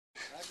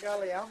By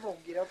golly, I'm going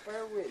to get up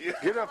there with you.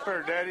 Get up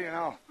there, Daddy, and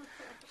I'll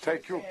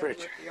take your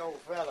picture. The old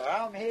fella.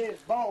 I'm his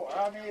boy.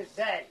 I'm his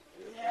daddy.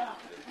 Yeah.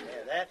 Yeah,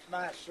 that's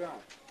my son.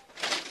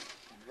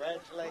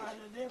 Congratulations. Quite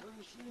a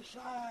difference in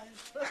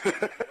size.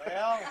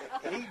 Well,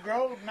 he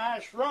growed and I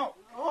shrunk.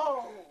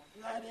 Oh,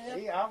 is that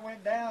it? I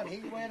went down, he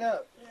went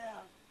up. Yeah.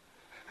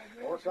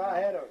 Of course, I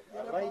had a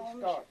Get up late on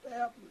the start.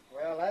 step.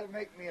 Well, that'll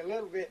make me a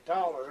little bit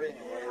taller anyway.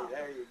 Yeah.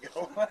 There you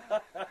go. By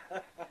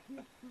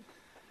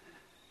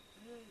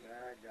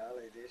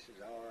golly, this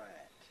is all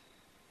right.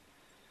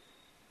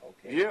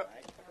 Okay. Yep.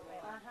 Mike.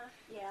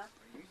 Yeah.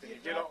 You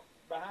get up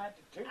behind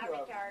the two I of them.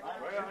 retired.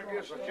 Mike. Well, I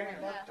guess I You're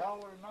can. up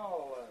taller than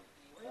all of them.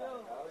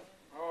 Well,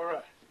 All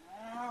right.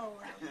 now,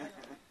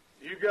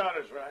 You got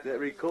us right. Is that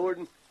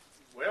recording?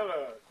 Well,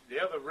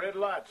 yeah, the red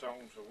light's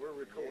on, so we're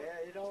recording.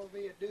 Yeah, it ought to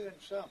be doing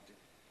something.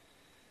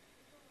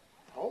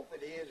 Hope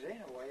it is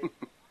anyway.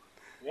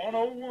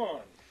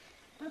 101.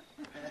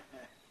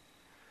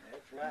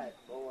 That's right,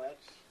 boy.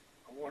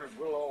 I wonder if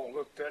we'll all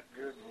look that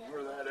good when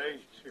we're that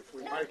age, if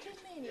we Not make too it.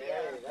 many.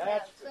 Yeah,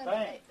 that's the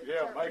thing.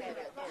 Yeah, make it.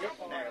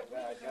 Getting there,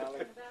 by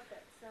golly.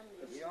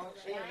 You don't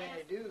see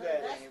many do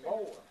that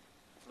anymore.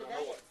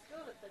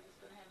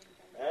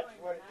 That's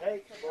what it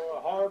takes for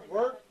a hard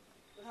work,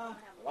 a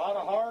lot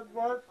of hard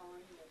work.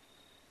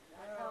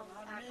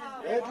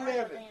 Good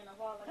living.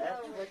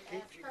 That's what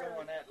keeps you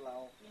going that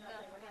long.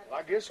 Well,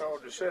 I guess I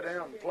ought to sit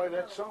down and play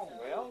that song.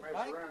 Well, Mess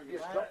Mike, around and you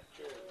get might. that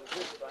chair with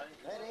this thing.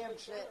 Let him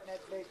sit in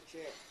that big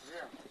chair.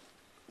 Yeah.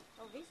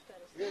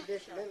 You're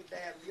just a little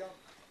damn young.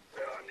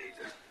 Well, I need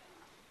to.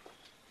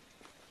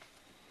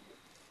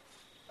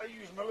 I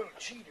use my little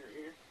cheater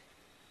here.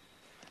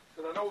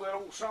 Because I know that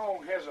old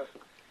song has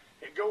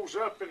it goes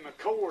up in the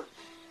chord,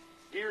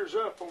 gears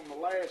up on the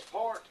last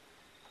part.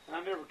 And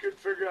I never could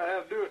figure out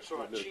how to do it, so I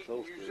Might do it cheat and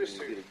closer use and this you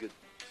here. get a good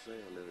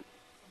sound of it.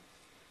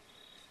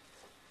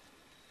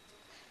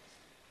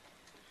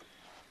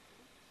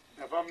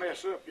 Now, if I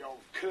mess up, y'all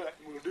cut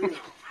and we'll do it.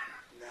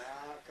 Nah,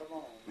 come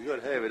on. You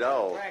gotta have it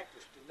all.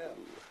 Practiced enough.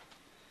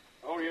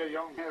 Oh, yeah,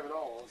 y'all can have it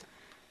all.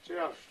 See,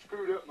 I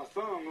screwed up my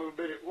thumb a little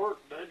bit at work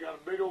today. Got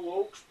a big old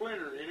oak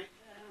splinter in it.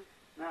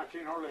 Now I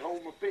can't hardly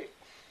hold my pick.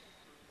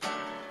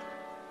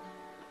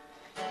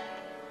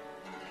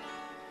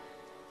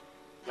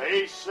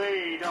 They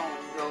say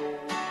don't go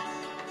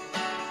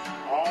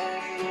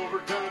on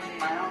Wolverton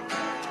Mountain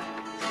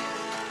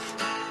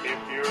if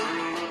you're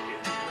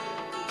looking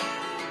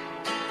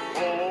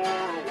for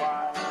a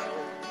while.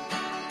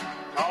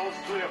 'Cause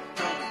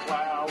Clifton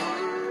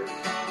Clowers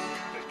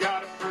has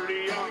got a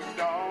pretty young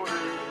daughter.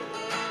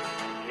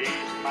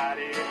 He's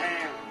mighty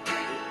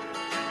handy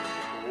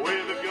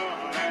with a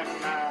gun and a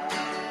knife.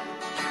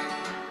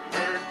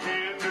 Her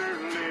tender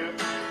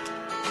lips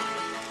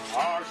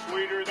are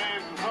sweeter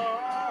than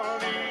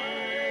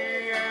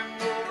honey, and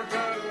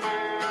Wolverton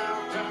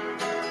Mountain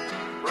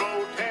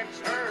protects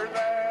her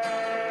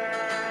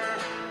there.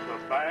 The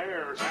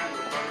bears and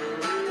the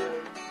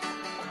birds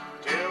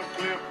tell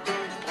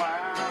Clifton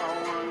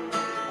Clowers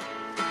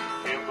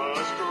if a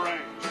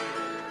stranger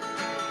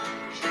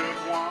should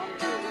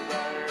wander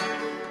there.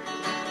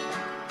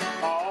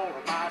 All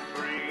of my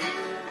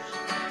dreams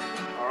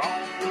are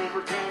on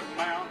Wolverton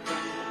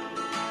Mountain.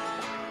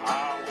 I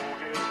want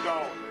his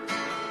daughter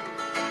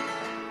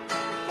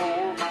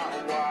for my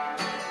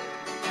wife.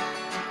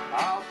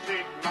 I'll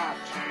take my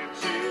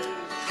chances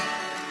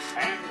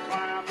and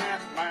climb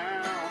that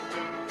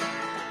mountain.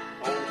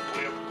 Old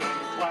Clifton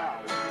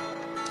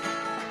Clowers,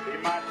 he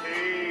might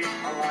take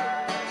my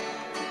life.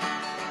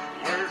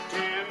 Her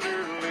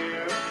tender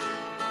lips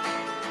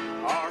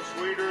are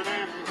sweeter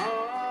than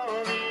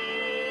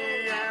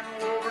honey, and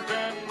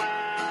Wolverton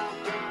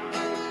Mountain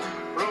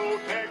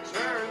protects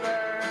her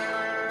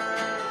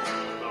there.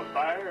 The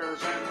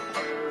bears and the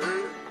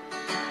birds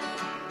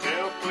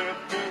tell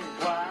Clifton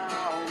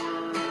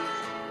Clowers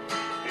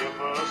if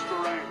a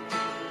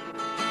stranger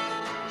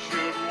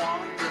should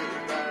wander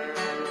there.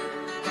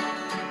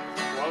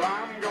 Well,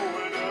 I'm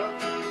going up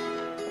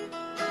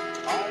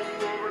on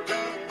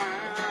Wolverton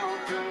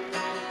Mountain.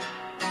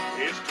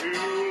 It's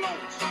too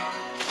lonesome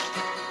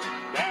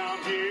down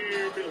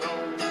here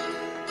below.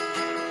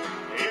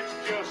 It's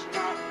just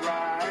not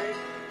right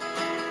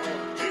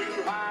to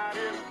hide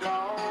his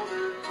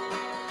daughter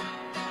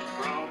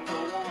from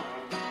the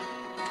one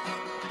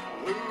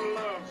who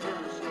loves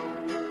her so.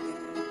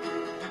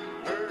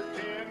 Her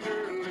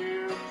tender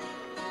lips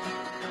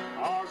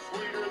are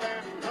sweeter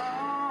than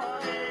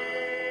honey,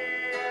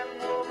 and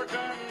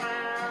Wolverton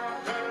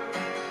Mountain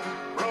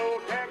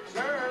protects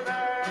her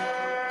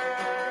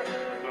there.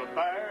 The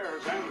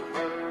bears and the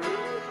birds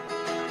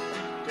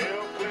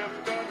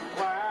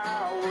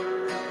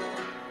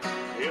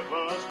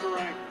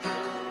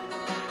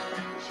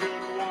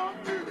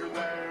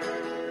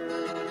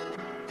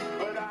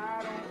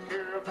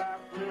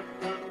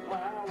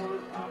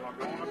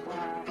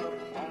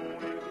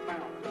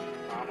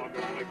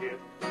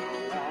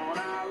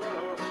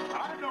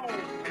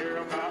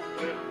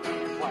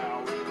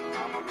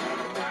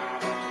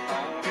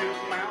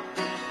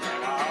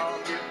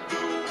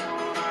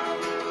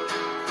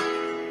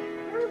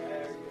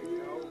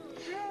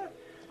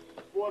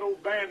what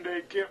old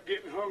Band-Aid kept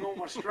getting hung on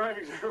my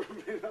strings every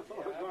minute. I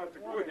thought I was going to have to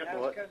quit. That's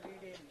What? because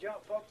you didn't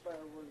jump up there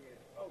when you.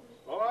 Oh,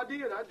 Oh, I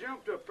did. I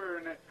jumped up there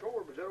in that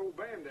cord, but that old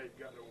Band-Aid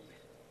got on me.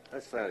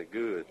 That sounded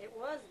good. It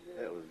was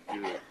good. That was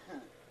good.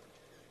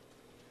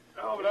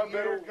 Oh, but I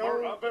bet old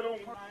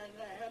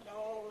They had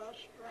all the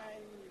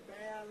strings,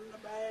 band, the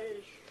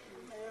bass,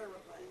 and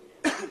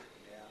everything.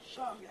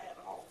 Some had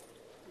all.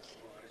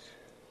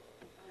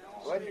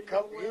 Wasn't a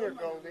couple years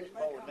ago, this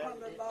boy never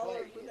did $100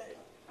 play a day.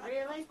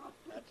 Really?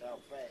 That's how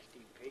fast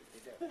he picked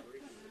it up.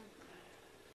 Really.